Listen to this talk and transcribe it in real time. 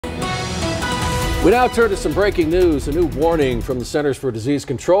We now turn to some breaking news. A new warning from the Centers for Disease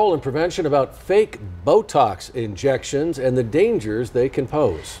Control and Prevention about fake botox injections and the dangers they can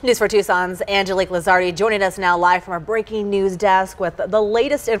pose. News for Tucson's Angelique Lizardi joining us now live from our breaking news desk with the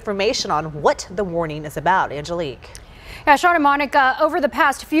latest information on what the warning is about. Angelique. Yeah, Sean and Monica, over the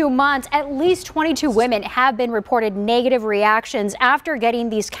past few months, at least 22 women have been reported negative reactions after getting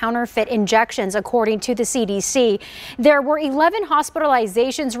these counterfeit injections, according to the CDC. There were 11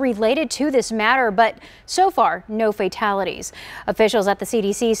 hospitalizations related to this matter, but so far, no fatalities. Officials at the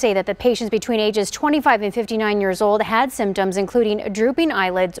CDC say that the patients between ages 25 and 59 years old had symptoms including drooping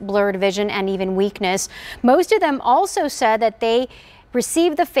eyelids, blurred vision, and even weakness. Most of them also said that they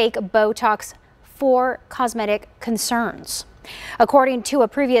received the fake Botox for cosmetic concerns. According to a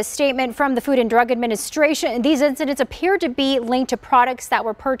previous statement from the Food and Drug Administration, these incidents appear to be linked to products that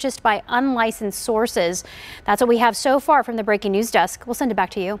were purchased by unlicensed sources. That's what we have so far from the breaking news desk. We'll send it back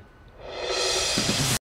to you.